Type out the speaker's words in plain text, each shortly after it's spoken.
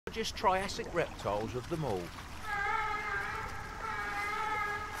largest Triassic reptiles of them all.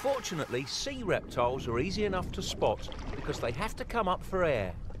 Fortunately, sea reptiles are easy enough to spot because they have to come up for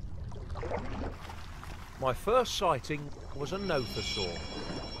air. My first sighting was a Nothosaur.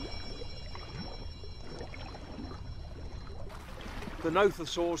 The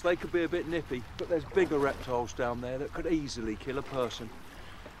Nothosaurs, they could be a bit nippy, but there's bigger reptiles down there that could easily kill a person.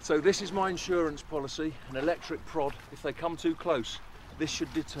 So this is my insurance policy, an electric prod. If they come too close, this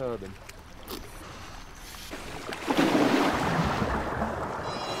should deter them.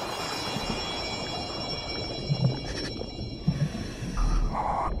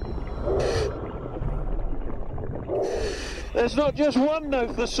 There's not just one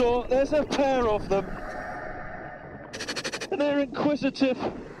Nothosaur, there's a pair of them. And they're inquisitive,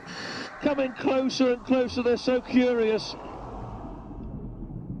 coming closer and closer, they're so curious.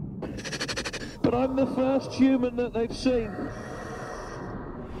 But I'm the first human that they've seen.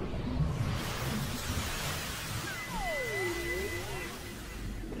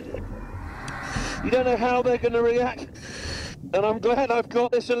 You don't know how they're going to react. And I'm glad I've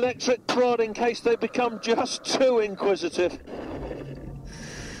got this electric prod in case they become just too inquisitive.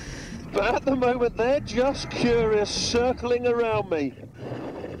 But at the moment, they're just curious, circling around me.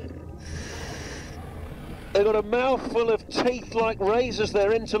 They've got a mouthful of teeth like razors,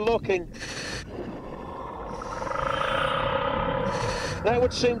 they're interlocking. That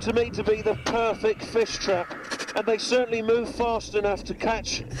would seem to me to be the perfect fish trap. And they certainly move fast enough to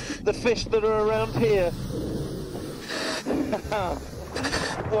catch the fish that are around here.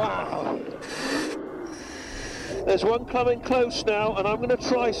 Wow. There's one coming close now, and I'm going to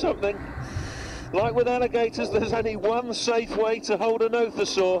try something. Like with alligators, there's only one safe way to hold a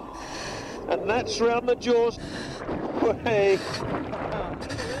Nothosaur, and that's round the jaws. Hey.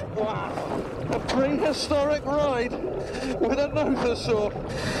 Wow. A prehistoric ride with a Nothosaur.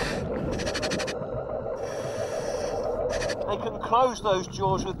 They can close those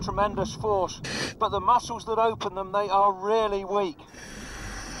jaws with tremendous force, but the muscles that open them, they are really weak.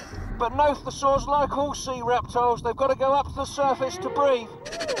 But Nothosaurs, like all sea reptiles, they've got to go up to the surface to breathe.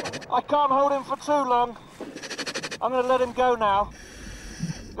 I can't hold him for too long. I'm going to let him go now.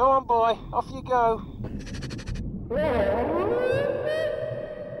 Go on, boy, off you go.